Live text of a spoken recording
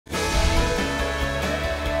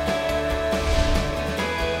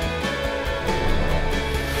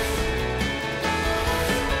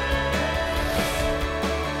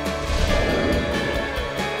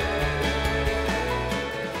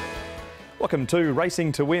Welcome to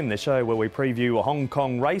Racing to Win, the show where we preview Hong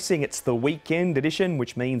Kong racing. It's the weekend edition,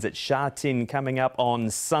 which means it's Sha Tin coming up on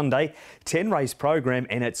Sunday. 10-race program,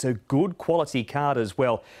 and it's a good quality card as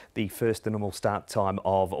well. The first and normal start time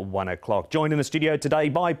of 1 o'clock. Joined in the studio today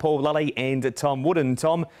by Paul Lally and Tom Wooden.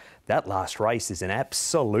 Tom, that last race is an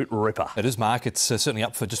absolute ripper. It is, Mark. It's certainly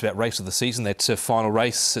up for just about race of the season. That final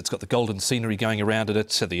race, it's got the golden scenery going around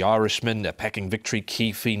it. The Irishman, packing victory,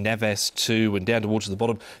 Keefe, Navas 2, and down towards the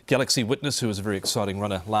bottom, Galaxy Witness, who was a very exciting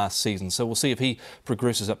runner last season. So we'll see if he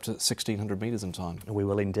progresses up to 1,600 metres in time. We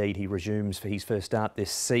will indeed. He resumes for his first start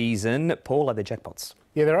this season. Paul, are there jackpots?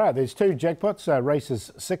 Yeah, there are. There's two jackpots,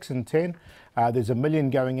 races 6 and 10. There's $1 million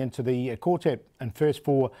going into the quartet and first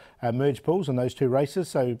four merge pools in those two races,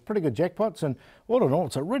 so pretty good jackpots. And all in all,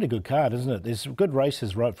 it's a really good card, isn't it? There's good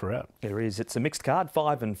races right throughout. There is. It's a mixed card,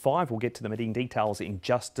 5 and 5. We'll get to the meeting details in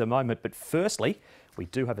just a moment. But firstly, we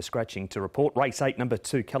do have a scratching to report. Race 8, number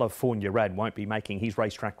 2, California Rad, won't be making his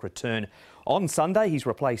racetrack return on Sunday. He's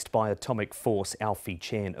replaced by Atomic Force Alfie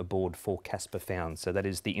Chan aboard for Casper Found. So that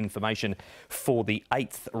is the information for the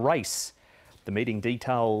 8th race. The meeting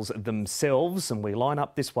details themselves, and we line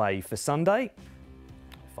up this way for Sunday.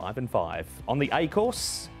 5 and 5 on the A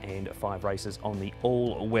course and 5 races on the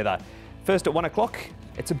all-weather. First at 1 o'clock,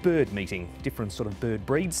 it's a bird meeting, different sort of bird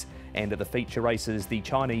breeds. And at the feature races, the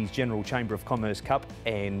Chinese General Chamber of Commerce Cup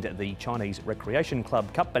and the Chinese Recreation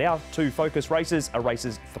Club Cup. But our two focus races are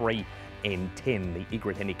races 3 and 10, the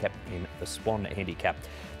Egret Handicap and the Swan Handicap.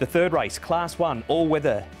 The third race, Class 1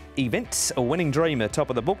 all-weather event, a Winning Dreamer, top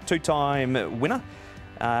of the book, two-time winner.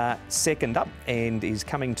 Second up, and is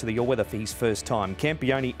coming to the all-weather for his first time.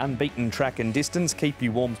 Campione, unbeaten track and distance. Keep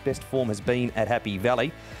You Warm's best form has been at Happy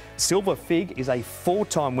Valley. Silver Fig is a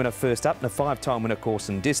 4-time winner first up and a 5-time winner course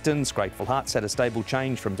and distance. Grateful Hearts had a stable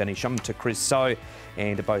change from Danny Shum to Chris So,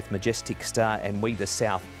 and both Majestic Star and We the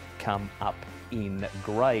South come up in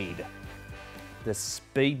grade. The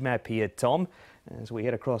speed map here, Tom, as we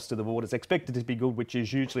head across to the board, is expected to be good, which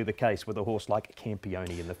is usually the case with a horse like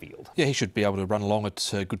Campione in the field. Yeah, he should be able to run along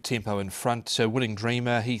at good tempo in front. Winning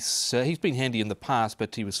Dreamer, he's been handy in the past,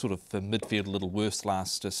 but he was sort of midfield a little worse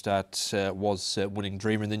last start, was Winning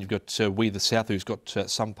Dreamer. And then you've got We the South, who's got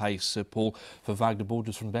some pace, Paul, for Wagner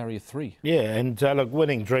Borges from Barrier 3. Yeah, and look,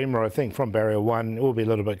 Winning Dreamer, I think, from Barrier 1 will be a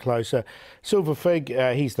little bit closer. Silver Fig,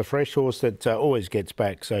 he's the fresh horse that always gets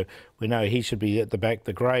back, so we know he should be at the back,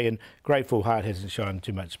 the grey, and Grateful Heart hasn't shown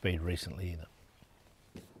too much speed recently either.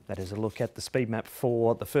 That is a look at the speed map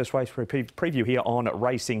for the first race preview here on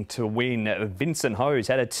Racing to Win. Vincent Ho's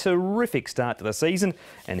had a terrific start to the season,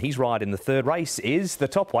 and his ride in the third race is the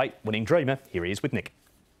top weight Winning Dreamer. Here he is with Nick.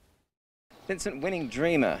 Vincent, Winning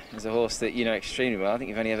Dreamer is a horse that you know extremely well. I think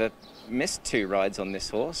you've only ever missed 2 rides on this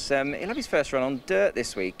horse. He'll have his first run on dirt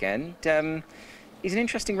this weekend. He's an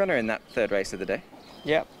interesting runner in that third race of the day.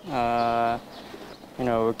 Yeah, you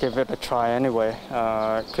know, we'll give it a try anyway,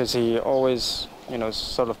 because he always, you know,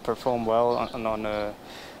 sort of performed well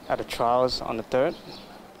at the trials on the dirt.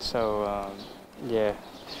 So, yeah,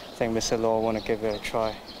 I think Mr. Law want to give it a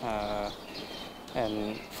try.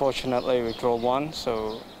 And fortunately, we draw 1,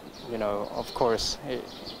 so, you know, of course,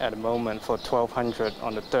 at the moment for 1,200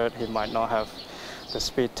 on the dirt, he might not have the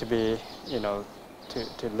speed to be, you know,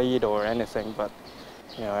 to lead or anything, but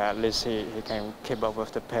you know, at least he can keep up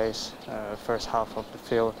with the pace. First half of the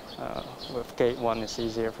field, with gate 1, it's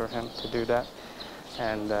easier for him to do that.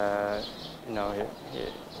 And, you know, he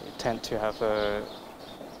tend to have a,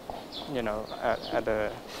 you know, at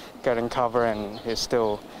the getting cover, and he's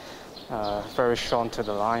still very strong to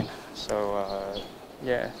the line. So,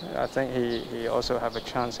 yeah, I think he also have a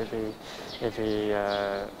chance if he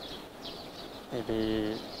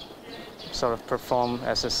sort of perform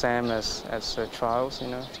as the same as the trials, you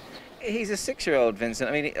know. He's a 6-year-old, Vincent.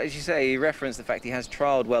 I mean, as you say, you referenced the fact he has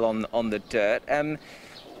trialled well on the dirt.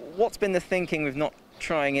 What's been the thinking with not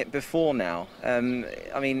trying it before now? I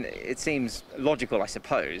mean, it seems logical, I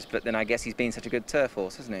suppose, but then I guess he's been such a good turf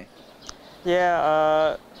horse, hasn't he?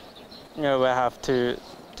 Yeah, you know, we have to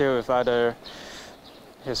deal with either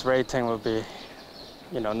his rating will be,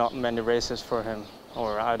 you know, not many races for him,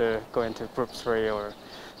 or either go into Group 3 or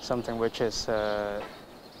something which is a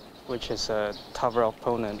tougher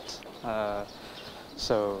opponent.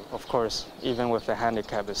 So of course, even with the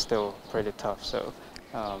handicap, it's still pretty tough. So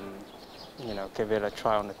you know, give it a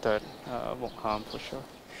try on the dirt, won't harm for sure.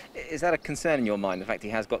 Is that a concern in your mind, the fact he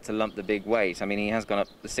has got to lump the big weight? I mean, he has gone up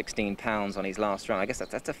the 16 pounds on his last run. I guess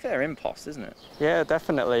that's a fair impost, isn't it? Yeah,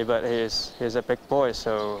 definitely. But he's a big boy,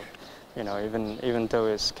 so you know, even though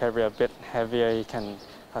his carry a bit heavier,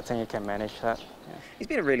 I think he can manage that. He's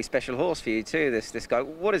been a really special horse for you too, this guy.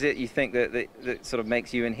 What is it you think that sort of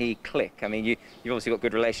makes you and he click? I mean, you've obviously got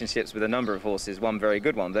good relationships with a number of horses, one very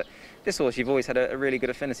good one, but this horse you've always had a really good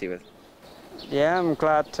affinity with. Yeah, I'm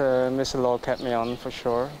glad Mr. Law kept me on for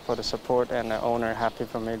sure, for the support, and the owner happy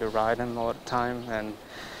for me to ride him all the time.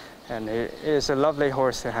 And he is a lovely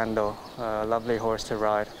horse to handle, a lovely horse to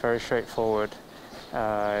ride, very straightforward.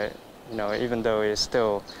 You know, even though he's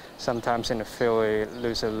still sometimes in the field, he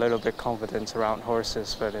loses a little bit confidence around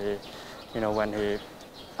horses, but he, you know, when he,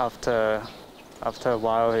 after a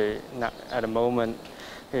while, at the moment,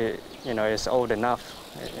 he, you know, is old enough,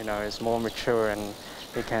 you know, is more mature, and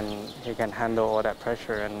he can handle all that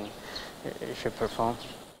pressure, and he should perform.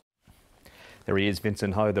 There he is,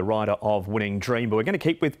 Vincent Ho, the rider of Winning Dreamer. We're going to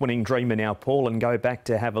keep with Winning Dreamer now, Paul, and go back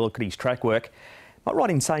to have a look at his track work. Am I right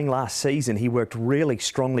in saying last season he worked really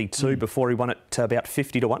strongly too before he won it about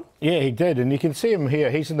 50 to 1? Yeah, he did, and you can see him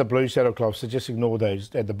here. He's in the blue saddle cloth, so just ignore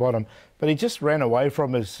those at the bottom. But he just ran away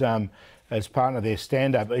from his partner there,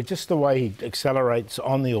 stand-up. It's just the way he accelerates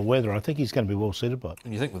on the all-weather. I think he's going to be well suited by it.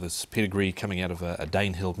 And you think with his pedigree coming out of a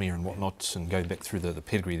Danehill mare and whatnot, and going back through the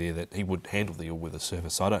pedigree there, that he would handle the all-weather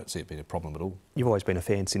surface. I don't see it being a problem at all. You've always been a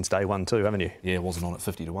fan since day one too, haven't you? Yeah, wasn't on at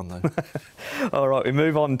 50 to 1 though. All right, we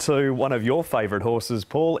move on to one of your favourite horses,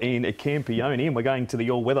 Paul, in Campione, and we're going to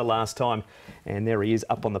the all-weather last time. And there he is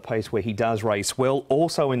up on the pace where he does race well.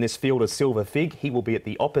 Also in this field is Silver Fig. He will be at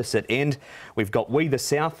the opposite end. We've got We the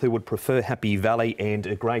South, who would prefer Happy Valley, and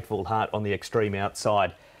A Grateful Heart on the extreme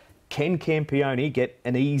outside. Can Campione get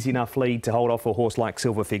an easy enough lead to hold off a horse like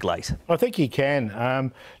Silver Fig late? I think he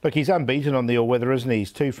can. Look, he's unbeaten on the all-weather, isn't he?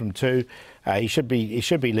 He's 2 from 2. He should be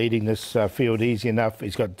leading this field easy enough.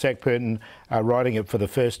 He's got Jack Purton riding it for the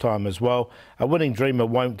first time as well. A Winning Dreamer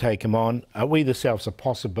won't take him on. We the South's a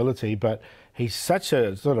possibility, but he's such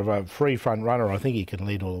a sort of a free front runner. I think he can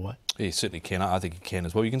lead all the way. Yeah, he certainly can. I think he can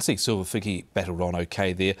as well. You can see Silver Fig, he battled on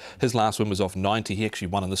okay there. His last win was off 90. He actually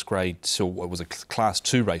won in this grade, so it was a Class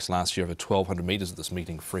 2 race last year over 1,200 metres at this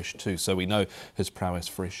meeting, fresh too. So we know his prowess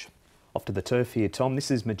fresh. Off to the turf here, Tom. This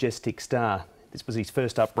is Majestic Star. This was his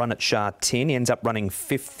first up run at Sha Tin. He ends up running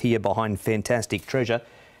 5th here behind Fantastic Treasure.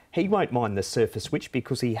 He won't mind the surface switch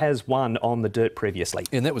because he has won on the dirt previously.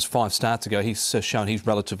 And that was 5 starts ago. He's shown he's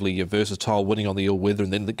relatively versatile, winning on the all-weather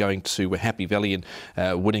and then going to Happy Valley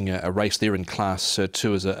and winning a race there in Class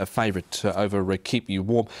 2 as a favourite over Keep You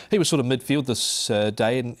Warm. He was sort of midfield this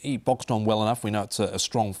day and he boxed on well enough. We know it's a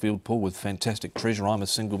strong field pool with Fantastic Treasure. I'm a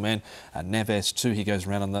Single Man. Navas too, he goes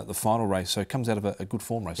around in the final race, so he comes out of a good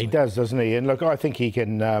form race. He does, doesn't he? And look, I think he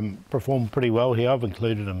can perform pretty well here. I've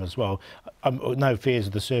included him as well. No fears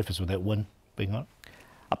of the surface with that win being on.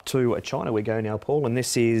 Up to China we go now, Paul, and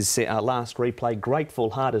this is our last replay. Grateful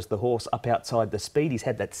Heart is the horse up outside the speed. He's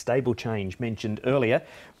had that stable change mentioned earlier.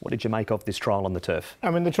 What did you make of this trial on the turf? I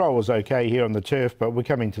mean, the trial was okay here on the turf, but we're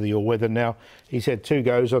coming to the all-weather now. He's had 2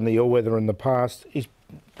 goes on the all-weather in the past. He's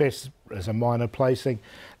best as a minor placing.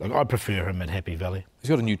 Look, I prefer him at Happy Valley. He's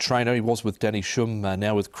got a new trainer. He was with Danny Shum,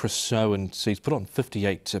 now with Chris So, and he's put on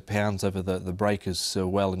 58 pounds over the break as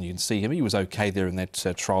well, and you can see him. He was okay there in that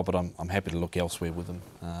trial, but I'm happy to look elsewhere with him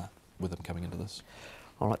coming into this.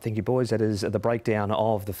 All right, thank you, boys. That is the breakdown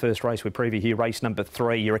of the first race. We preview here race number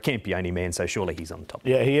 3. You're a Campione man, so surely he's on top.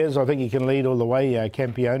 Yeah, he is. I think he can lead all the way,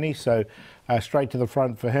 Campione, so straight to the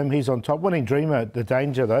front for him. He's on top. Winning Dreamer, the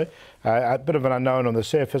danger, though. A bit of an unknown on the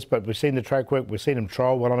surface, but we've seen the track work. We've seen him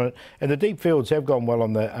trial well on it. And the deep fields have gone well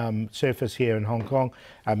on the surface here in Hong Kong.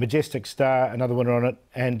 Majestic Star, another winner on it.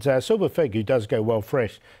 And Silver Fig, who does go well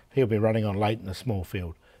fresh. He'll be running on late in a small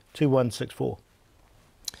field. 2-1-6-4.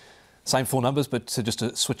 Same 4 numbers, but just a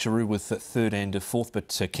switcheroo with 3rd and 4th. But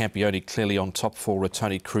Campione clearly on top for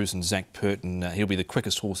Tony Cruz and Zach Purton. He'll be the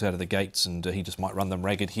quickest horse out of the gates, and he just might run them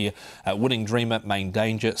ragged here. Winning Dreamer, Main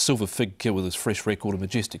Danger. Silver Fig with his fresh record. A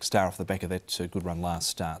Majestic Star off the back of that good run last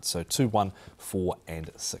start. So 2, 1, 4 and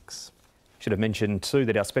 6. Should have mentioned too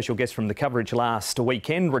that our special guest from the coverage last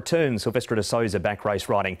weekend returns, Silvestre de Souza, back race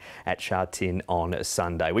riding at Sha Tin on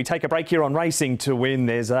Sunday. We take a break here on Racing to Win.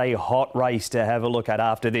 There's a hot race to have a look at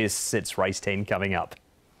after this. It's race 10 coming up.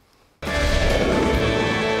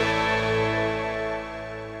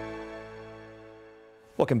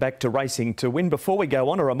 Welcome back to Racing to Win. Before we go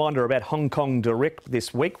on, a reminder about Hong Kong Direct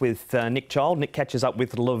this week with Nick Child. Nick catches up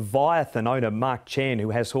with Leviathan owner Mark Chan, who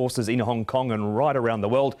has horses in Hong Kong and right around the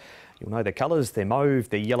world. You'll know the colours, they're mauve,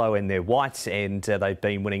 they're yellow and they're white, and they've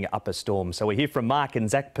been winning Upper Storm. So we hear from Mark, and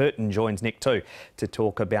Zach Purton joins Nick too to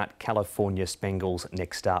talk about California Spangle's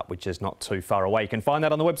next start, which is not too far away. You can find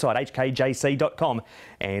that on the website hkjc.com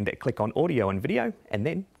and click on audio and video and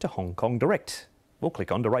then to Hong Kong Direct. We'll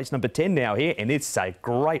click on to race number 10 now here, and it's a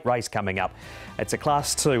great race coming up. It's a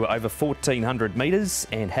Class 2 over 1,400 metres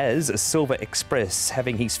and has a Silver Express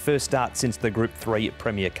having his first start since the Group 3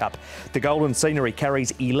 Premier Cup. The Golden Scenery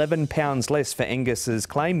carries £11 less for Angus's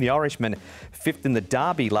claim. The Irishman, 5th in the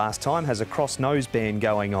Derby last time, has a cross-nose band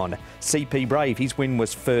going on. CP Brave, his win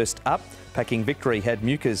was first up. Packing Victory had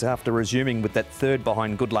mucus after resuming with that third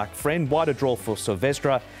behind Good Luck Friend. Wider draw for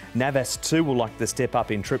Silvestre. Navas too will like the step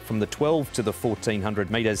up in trip from the 12 to the 1,400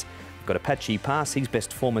 metres. We've got Apache Pass, his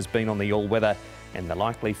best form has been on the all-weather. And the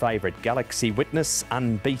likely favourite, Galaxy Witness,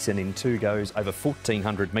 unbeaten in 2 goes over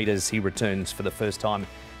 1,400 metres. He returns for the first time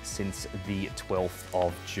since the 12th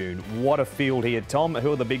of June. What a field here, Tom.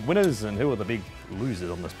 Who are the big winners and who are the big losers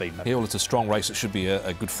on the speed map? Yeah, well, it's a strong race. It should be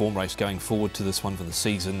a good form race going forward to this one for the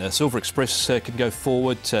season. Silver Express can go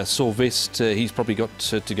forward. Sylvest, he's probably got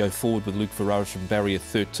to go forward with Luke Ferraris from barrier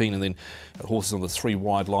 13, and then horses on the 3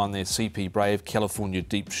 wide line there. CP Brave, California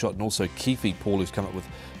Deep Shot, and also Keefe Paul, who's come up with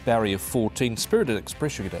barrier 14. Spirited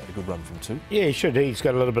Express should get a good run from 2. Yeah, he should. He's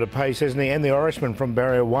got a little bit of pace, hasn't he? And the Irishman from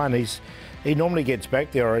barrier 1, he normally gets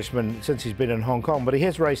back, the Irishman, since he's been in Hong Kong, but he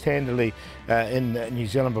has raced handily in New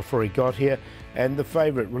Zealand before he got here. And the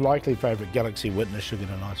likely favourite, Galaxy Witness, should get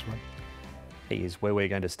a nice one. He is where we're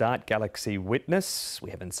going to start, Galaxy Witness. We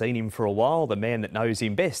haven't seen him for a while. The man that knows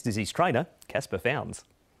him best is his trainer, Casper Founds.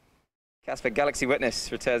 Casper, Galaxy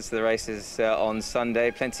Witness returns to the races on Sunday.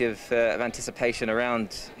 Plenty of anticipation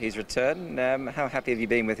around his return. How happy have you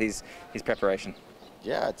been with his preparation?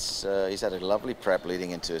 Yeah, he's had a lovely prep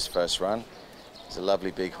leading into his first run. He's a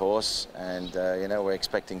lovely big horse, and you know, we're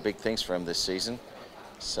expecting big things from him this season.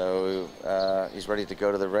 So he's ready to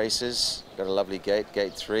go to the races. Got a lovely gate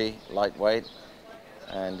 3, lightweight,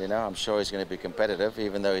 and you know, I'm sure he's going to be competitive,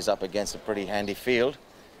 even though he's up against a pretty handy field.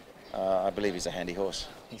 I believe he's a handy horse.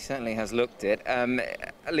 He certainly has looked it.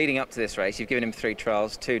 Leading up to this race, you've given him 3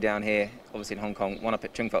 trials, 2 down here, obviously in Hong Kong, 1 up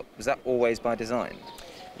at Chung Fo. Was that always by design?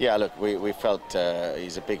 Yeah, look, we felt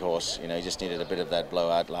he's a big horse. You know, he just needed a bit of that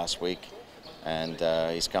blowout last week,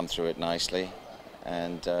 and he's come through it nicely.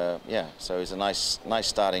 And yeah, so it's a nice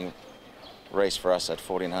starting race for us at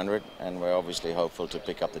 1,400, and we're obviously hopeful to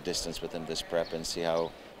pick up the distance with him this prep and see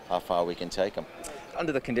how far we can take him.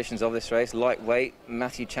 Under the conditions of this race, lightweight,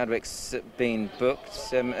 Matthew Chadwick's been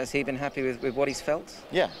booked. Has he been happy with what he's felt?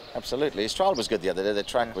 Yeah, absolutely. His trial was good the other day. The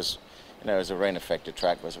track was, you know, it was a rain-affected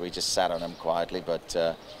track, so we just sat on him quietly,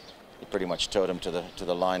 but he pretty much towed him to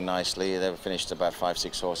the line nicely. They finished about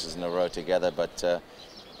 5-6 horses in a row together, but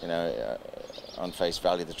you know, on face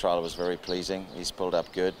value, the trial was very pleasing. He's pulled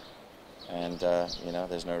up good, and you know,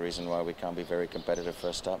 there's no reason why we can't be very competitive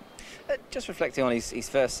first up. Just reflecting on his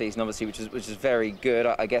first season, obviously, which is very good.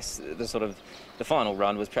 I guess the final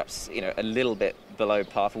run was perhaps, you know, a little bit below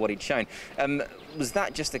par for what he'd shown. Was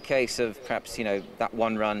that just a case of perhaps, you know, that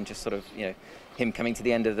one run just sort of, you know, him coming to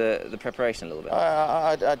the end of the preparation a little bit?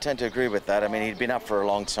 I tend to agree with that. I mean, he'd been up for a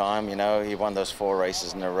long time. You know, he won those 4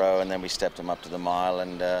 races in a row, and then we stepped him up to the mile.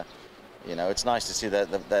 And you know, it's nice to see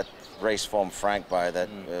that race form frank by that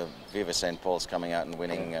Viva St. Paul's coming out and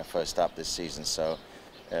winning first up this season. So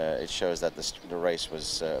it shows that the race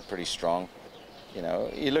was pretty strong. You know,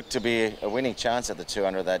 he looked to be a winning chance at the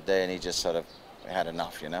 200 that day, and he just sort of had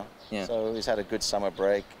enough, you know. Yeah. So he's had a good summer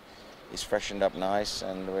break. He's freshened up nice,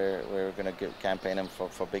 and we're going to campaign him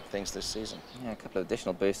for big things this season. Yeah, a couple of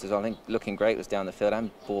additional boosters. I think looking great was down the field,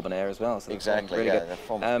 and Bourbonnaire as well. So exactly, really yeah, good. The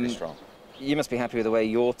form is pretty strong. You must be happy with the way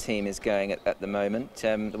your team is going at the moment.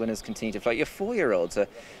 The winners continue to float. Your 4-year-olds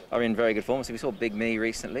are in very good form. So we saw Big Me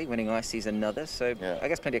recently winning Icy's another. So yeah. I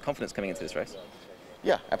guess plenty of confidence coming into this race.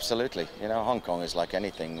 Yeah, absolutely. You know, Hong Kong is like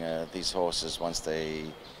anything. These horses, once they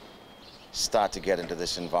start to get into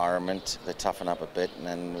this environment, they toughen up a bit, and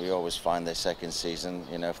then we always find their second season,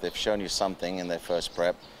 you know, if they've shown you something in their first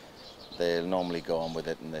prep, they'll normally go on with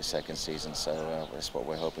it in their second season. So that's what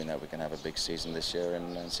we're hoping, that we can have a big season this year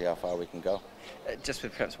and see how far we can go. Just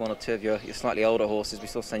with perhaps 1 or 2 of your slightly older horses, we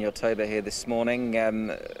saw Senor Toba here this morning.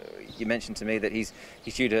 You mentioned to me that he's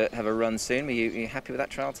due to have a run soon. Are you happy with that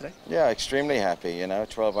trial today? Yeah, extremely happy. You know,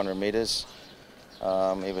 1,200 metres.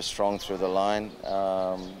 He was strong through the line.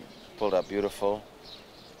 Pulled up beautiful.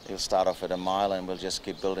 He'll start off at a mile, and we'll just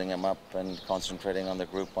keep building him up and concentrating on the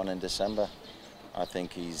Group 1 in December. I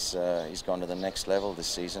think he's gone to the next level this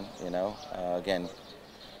season. You know, again,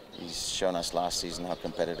 he's shown us last season how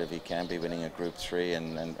competitive he can be, winning a Group 3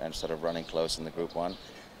 and sort of running close in the Group 1.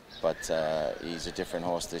 But he's a different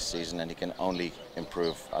horse this season, and he can only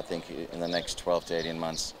improve. I think in the next 12 to 18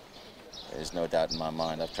 months, there's no doubt in my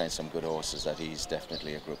mind. I've trained some good horses that he's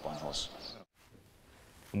definitely a Group 1 horse.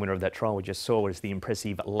 And winner of that trial we just saw was the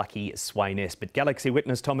impressive Lucky Swayness. But Galaxy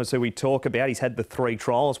Witness, Thomas, who we talk about, he's had the 3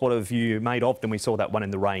 trials. What have you made of them? We saw that one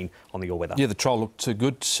in the rain on the all-weather. Yeah, the trial looked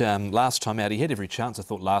good last time out. He had every chance, I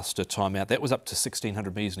thought, last time out. That was up to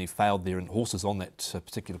 1,600 metres and he failed there, and horses on that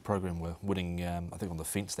particular program were winning, I think, on the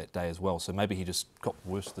fence that day as well. So maybe he just got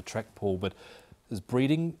worse of the track, Paul, but his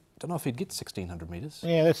breeding, don't know if he'd get 1,600 metres.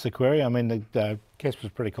 Yeah, that's the query. I mean,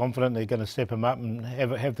 Casper's pretty confident they're going to step him up and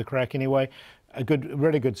have the crack anyway.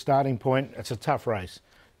 Really good starting point. It's a tough race,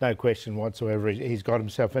 no question whatsoever. He's got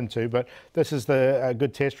himself into, but this is a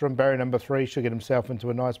good test for him. Barrier number 3 should get himself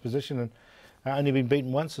into a nice position, and only been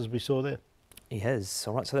beaten once, as we saw there. He has.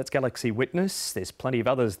 All right, so that's Galaxy Witness. There's plenty of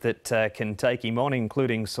others that can take him on,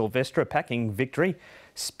 including Sylvestre, Packing Victory,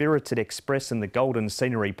 Spirited Express and the Golden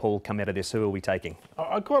Scenery. Paul, come out of this. Who are we taking?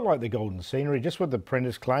 I quite like the Golden Scenery, just with the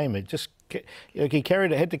Prentice claim. It just had to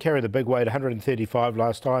carry the big weight, 135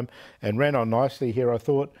 last time, and ran on nicely here, I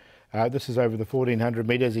thought. This is over the 1,400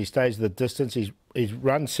 metres. He stays the distance. He's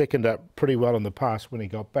run second up pretty well in the past when he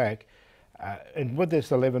got back. And with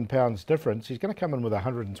this 11 pounds difference, he's going to come in with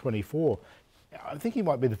 124. I think he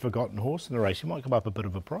might be the forgotten horse in the race. He might come up a bit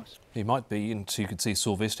of a price. He might be, and so you could see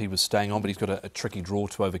Sylvester, he was staying on, but he's got a tricky draw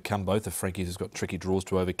to overcome. Both of Frankie's has got tricky draws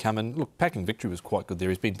to overcome. And look, Packing Victory was quite good there.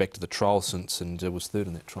 He's been back to the trial since and was third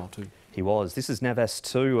in that trial too. He was. This is Navas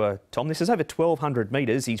too, Tom. This is over 1,200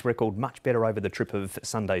 metres. He's recorded much better over the trip of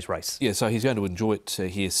Sunday's race. Yeah, so he's going to enjoy it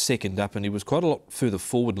here second up, and he was quite a lot further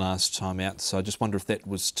forward last time out, so I just wonder if that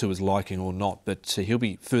was to his liking or not. But he'll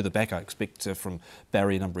be further back, I expect, from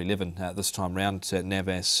barrier number 11 this time round,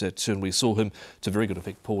 Navas too. And we saw him to very good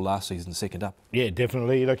effect, Paul, last season, second up. Yeah,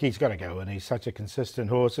 definitely. Look, he's got to go, and he's such a consistent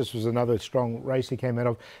horse. This was another strong race he came out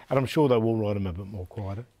of, and I'm sure they will ride him a bit more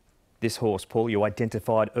quieter. This horse, Paul, you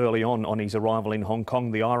identified early on his arrival in Hong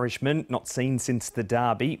Kong, the Irishman, not seen since the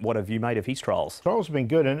Derby. What have you made of his trials? Trials have been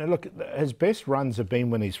good, and look, his best runs have been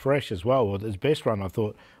when he's fresh as well. His best run, I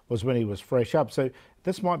thought, was when he was fresh up. So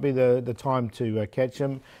this might be the time to catch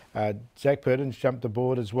him. Zach Purton's jumped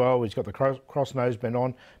aboard as well. He's got the cross nose been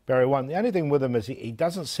on, barrier 1. The only thing with him is he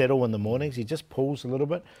doesn't settle in the mornings. He just pulls a little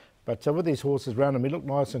bit. But with these horses around him, he looked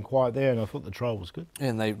nice and quiet there, and I thought the trial was good. Yeah,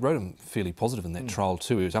 and they rode him fairly positive in that trial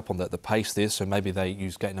too. He was up on the pace there, so maybe they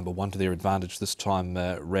used gate number 1 to their advantage this time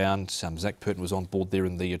round. Zach Purton was on board there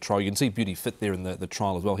in the trial. You can see Beauty Fit there in the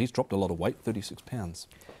trial as well. He's dropped a lot of weight, 36 pounds.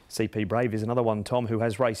 CP Brave is another one, Tom, who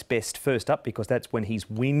has raced best first up because that's when his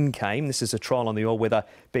win came. This is a trial on the all-weather,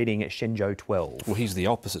 beating Shenzhou 12. Well, he's the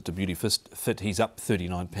opposite to Beauty Fit. He's up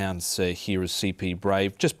 39 pounds here as CP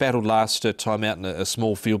Brave. Just battled last time out in a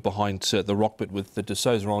small field behind the Rock, but with the De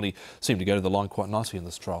Souza on, he seemed to go to the line quite nicely in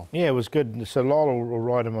this trial. Yeah, it was good. So Lyle will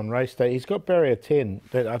ride him on race day. He's got barrier 10.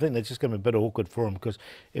 I think that's just going to be a bit awkward for him because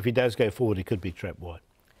if he does go forward, he could be trapped wide.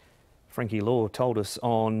 Frankie Law told us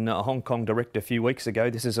on Hong Kong Direct a few weeks ago,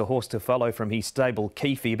 this is a horse to follow from his stable,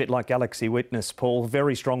 Keefe, a bit like Galaxy Witness, Paul.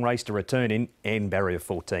 Very strong race to return in, and barrier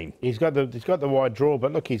 14. He's got the wide draw,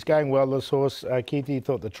 but look, he's going well, this horse. Keefe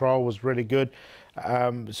thought the trial was really good.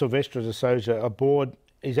 Sylvester De Souza aboard.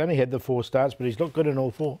 He's only had the 4 starts, but he's looked good in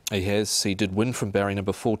all 4. He has. He did win from barrier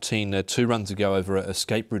number 14 2 runs ago over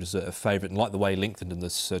Escape Route as a favourite, and like the way he lengthened in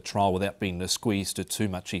this trial without being squeezed too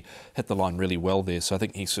much, he hit the line really well there. So I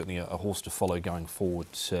think he's certainly a horse to follow going forward,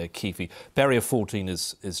 Keefe. Barrier 14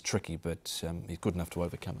 is tricky, but he's good enough to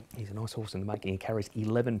overcome it. He's a nice horse in the making. He carries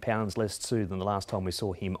 11 pounds less too than the last time we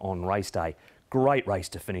saw him on race day. Great race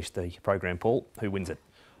to finish the program, Paul. Who wins it?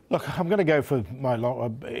 Look, I'm going to go for my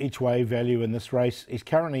each way value in this race. He's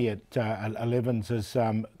currently at 11s as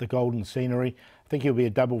the Golden Scenery. I think he'll be a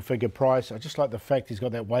double-figure price. I just like the fact he's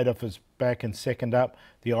got that weight off his back and second up.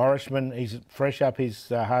 The Irishman, he's fresh up. He's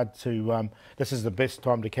hard to... this is the best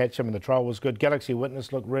time to catch him, and the trial was good. Galaxy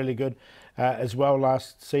Witness looked really good as well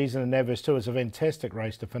last season, and Navas too. It's a fantastic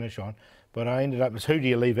race to finish on. But I ended up... Who do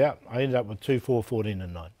you leave out? I ended up with 2, 4, 14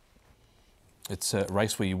 and 9. It's a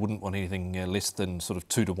race where you wouldn't want anything less than sort of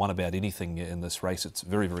 2 to 1 about anything in this race. It's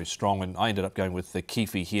very, very strong, and I ended up going with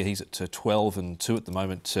Keefe here. He's at 12 and 2 at the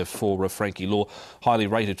moment for Frankie Law. Highly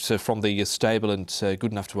rated from the stable and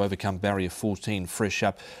good enough to overcome barrier 14, fresh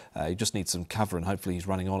up. He just needs some cover, and hopefully he's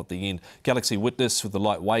running on at the end. Galaxy Witness with the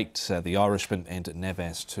lightweight, the Irishman, and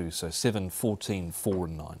Navas too. So 7, 14, 4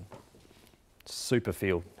 and 9. Super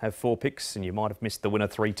field. Have 4 picks and you might have missed the winner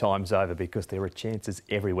 3 times over because there are chances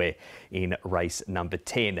everywhere in race number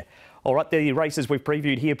 10. All right, the races we've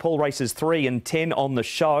previewed here, Paul, races 3 and 10 on the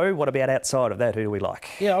show. What about outside of that? Who do we like?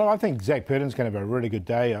 Yeah, well, I think Zach Purden's going to have a really good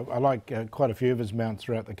day. I like quite a few of his mounts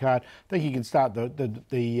throughout the card. I think he can start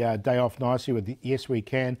the day off nicely with the Yes We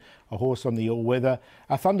Can, a horse on the all-weather.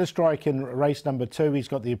 A Thunderstrike in race number 2, he's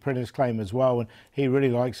got the Apprentice Claim as well, and he really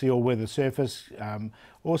likes the all-weather surface.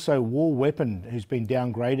 Also, War Weapon, who's been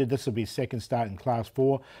downgraded. This will be his second start in Class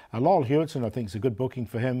 4. Lyle Hewitson, I think, is a good booking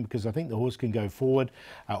for him because I think the horse can go forward.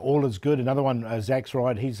 All is good. Another one, Zach's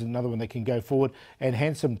Ride, he's another one that can go forward. And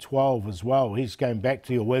Handsome 12 as well. He's going back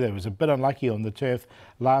to your weather. He was a bit unlucky on the turf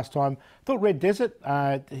last time. Thought Red Desert,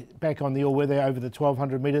 back on the all-weather over the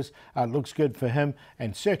 1,200 metres, looks good for him.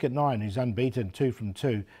 And Circuit 9, who's unbeaten, 2 from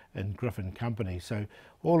 2 in Griffin Company. So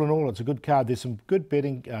all in all, it's a good card. There's some good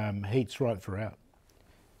betting heats right throughout.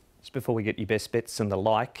 Just before we get your best bets and the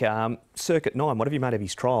like, Circuit 9, what have you made of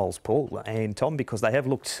his trials, Paul and Tom? Because they have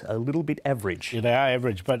looked a little bit average. Yeah, they are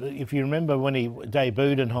average, but if you remember when he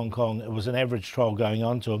debuted in Hong Kong, it was an average trial going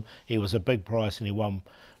on to him. He was a big price and he won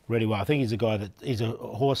really well. I think he's a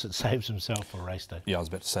horse that saves himself for race day. Yeah, I was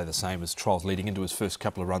about to say the same. His trials leading into his first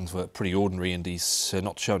couple of runs were pretty ordinary, and he's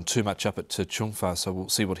not shown too much up at Chung Fa, so we'll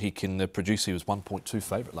see what he can produce. He was 1.2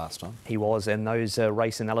 favourite last time. He was, and those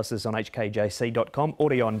race analysis on hkjc.com,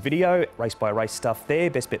 audio and video, race by race stuff there.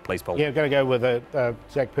 Best bet, please, Paul. Yeah, I'm going to go with a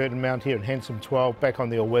Zach Purden mount here and Handsome 12 back on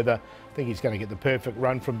the all-weather. I think he's going to get the perfect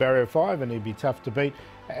run from barrier 5 and he'd be tough to beat.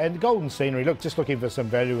 And Golden Scenery, look, just looking for some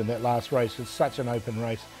value in that last race. It's such an open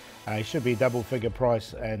race. He should be double-figure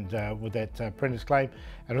price and with that Apprentice Claim.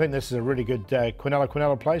 And I think this is a really good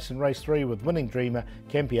Quinella place in race 3 with Winning Dreamer,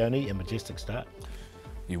 Campione and Majestic Start.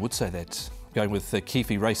 You would say that. Going with Keefe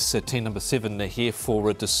race 10, number 7 here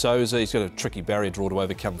for De Souza. He's got a tricky barrier draw to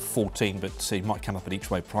overcome 14, but he might come up at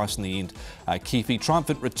each way price in the end. Keefe,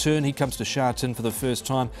 triumphant return. He comes to Sha Tin for the first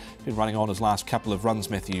time. Been running on his last couple of runs,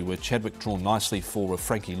 Matthew. Chadwick drawn nicely for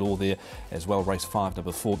Frankie Law there as well. Race 5,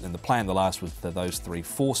 number 4, and the play in the last with those 3,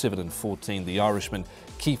 4, 7 and 14. The Irishman,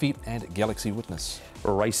 Keefe and Galaxy Witness.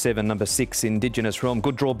 Race 7, number 6, Indigenous Realm.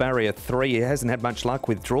 Good draw, barrier 3. He hasn't had much luck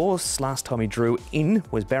with draws. Last time he drew in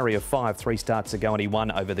was barrier 5, 3 starts ago, and he won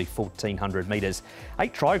over the 1,400 metres.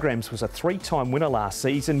 8 Trigrams was a 3-time winner last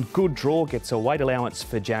season. Good draw, gets a weight allowance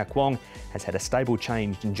for Jack Wong. Has had a stable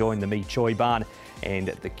change enjoying the Me Choi barn. And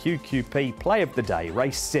the QQP play of the day,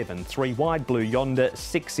 race 7, 3 Wide Blue Yonder,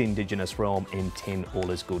 6 Indigenous Realm and 10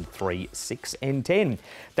 All Is Good, 3, 6 and 10.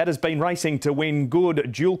 That has been Racing to Win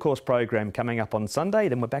Good dual course program coming up on Sunday.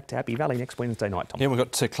 Then we're back to Happy Valley next Wednesday night, Tom. Yeah, we've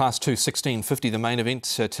got Class 2, 1650, the main event,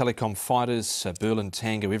 Telecom Fighters, Berlin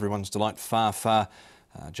Tango, Everyone's Delight, Far.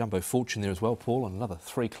 Jumbo Fortune there as well, Paul, and another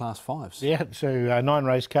 3 Class 5s. Yeah, so 9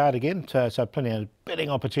 race card again, so plenty of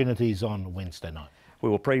betting opportunities on Wednesday night. We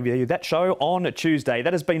will preview that show on Tuesday.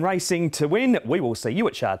 That has been Racing to Win. We will see you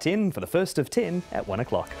at Sha Tin for the first of 10 at 1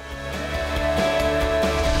 o'clock.